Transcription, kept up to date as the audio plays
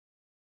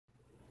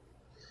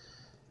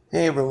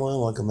Hey everyone,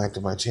 welcome back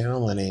to my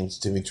channel. My name's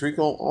Timmy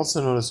Treacle,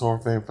 also known as Horror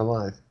Fan for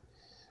Life.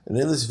 And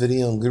in this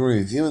video, I'm going to be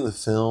reviewing the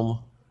film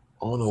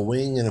On a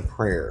Wing and a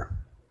Prayer.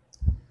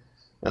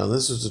 Now,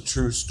 this is a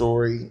true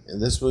story,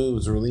 and this movie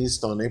was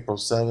released on April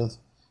 7th,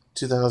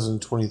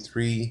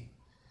 2023.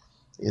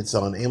 It's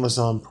on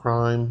Amazon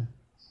Prime,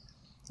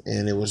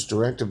 and it was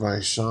directed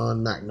by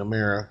Sean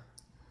McNamara,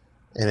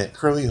 and it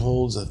currently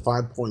holds a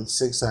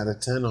 5.6 out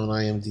of 10 on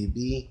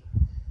IMDb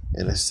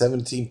and a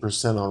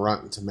 17% on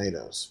Rotten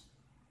Tomatoes.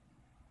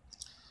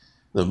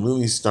 The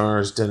movie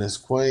stars Dennis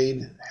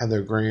Quaid,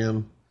 Heather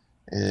Graham,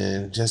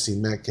 and Jesse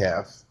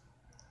Metcalfe.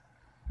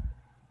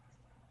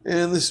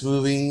 In this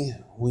movie,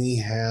 we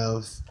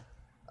have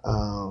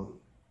a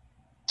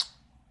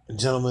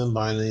gentleman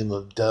by the name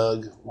of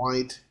Doug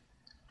White,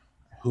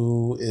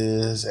 who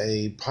is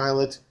a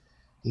pilot.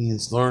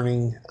 He's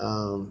learning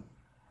how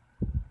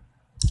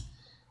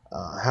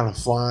to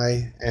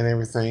fly and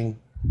everything.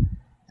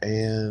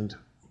 And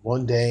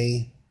one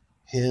day,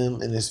 him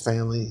and his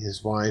family,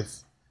 his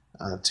wife,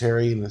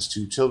 Terry, and his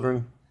two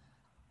children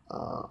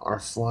are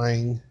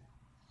flying,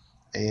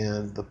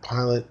 and the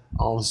pilot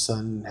all of a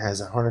sudden has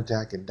a heart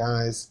attack and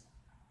dies.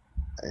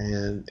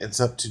 And it's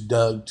up to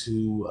Doug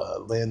to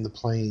land the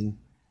plane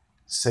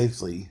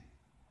safely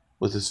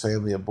with his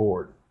family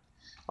aboard,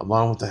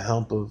 along with the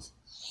help of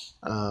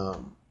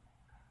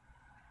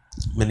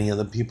many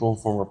other people,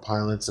 former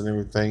pilots and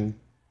everything.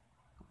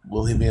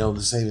 Will he be able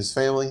to save his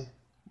family?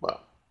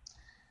 Well,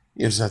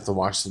 you just have to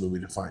watch the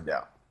movie to find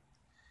out.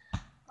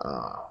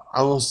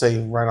 I will say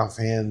right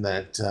offhand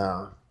that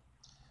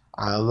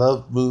I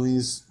love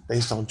movies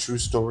based on true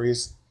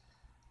stories.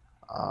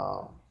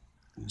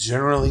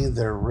 Generally,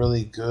 they're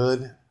really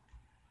good,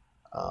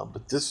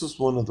 but this was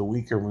one of the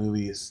weaker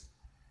movies.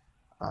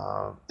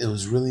 It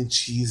was really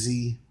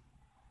cheesy,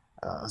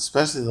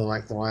 especially the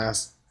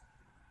last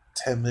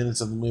 10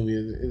 minutes of the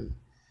movie.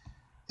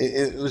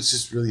 It was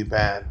just really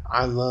bad.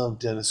 I love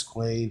Dennis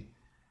Quaid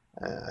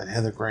and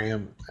Heather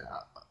Graham.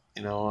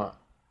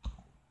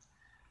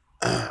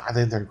 I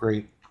think they're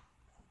great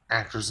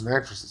actors and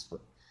actresses,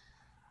 but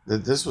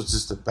this was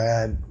just a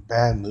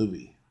bad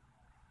movie,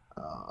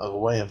 a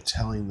way of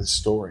telling the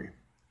story.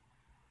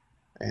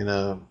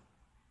 And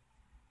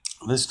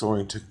this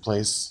story took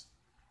place.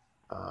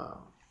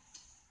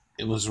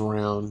 It was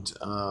around.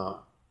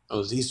 It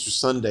was Easter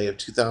Sunday of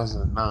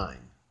 2009.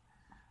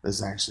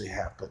 This actually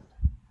happened.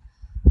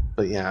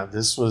 But yeah,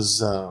 this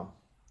was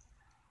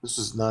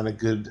not a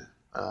good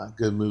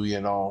movie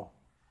at all.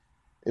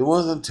 It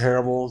wasn't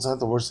terrible. It's not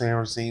the worst thing I've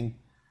ever seen,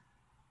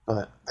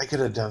 but they could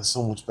have done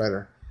so much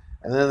better.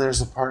 And then there's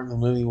a part in the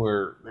movie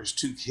where there's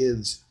two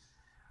kids,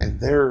 and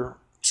they're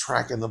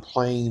tracking the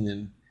plane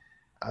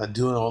and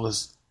doing all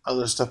this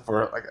other stuff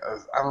for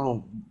I don't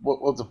know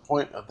what the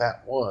point of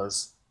that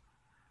was,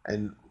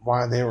 and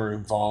why they were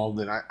involved.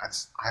 And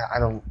I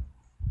don't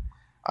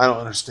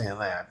understand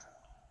that.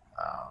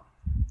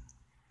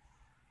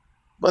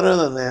 But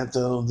other than that,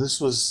 though,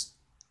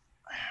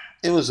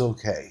 it was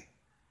okay.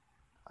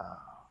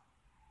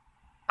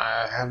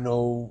 I have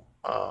no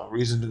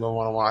reason to go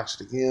want to watch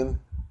it again.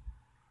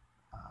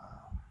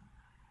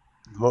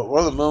 But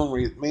one of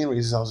the main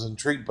reasons I was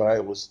intrigued by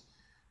it was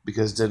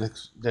because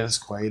Dennis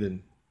Quaid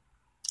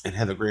and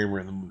Heather Graham were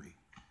in the movie.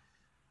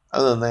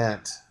 Other than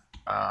that,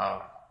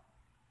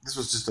 this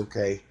was just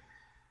okay.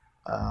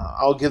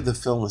 I'll give the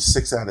film a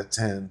 6 out of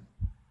 10.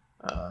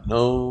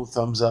 No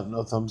thumbs up,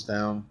 no thumbs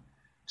down,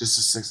 just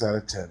a 6 out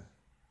of 10.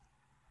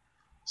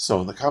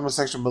 So in the comment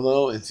section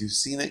below, if you've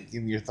seen it,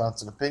 give me your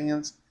thoughts and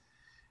opinions.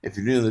 If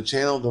you're new to the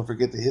channel, don't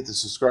forget to hit the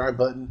subscribe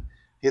button,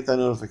 hit that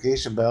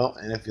notification bell,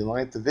 and if you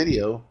like the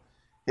video,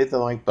 hit the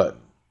like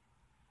button.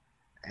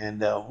 And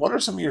what are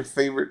some of your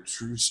favorite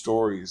true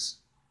stories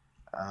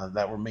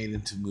that were made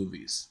into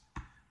movies?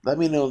 Let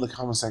me know in the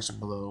comment section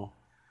below.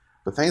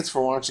 But thanks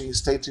for watching.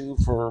 Stay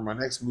tuned for my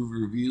next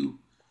movie review,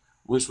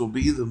 which will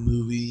be the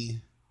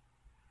movie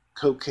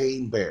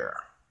Cocaine Bear.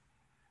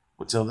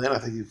 Until then, I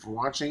thank you for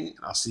watching, and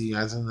I'll see you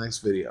guys in the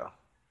next video.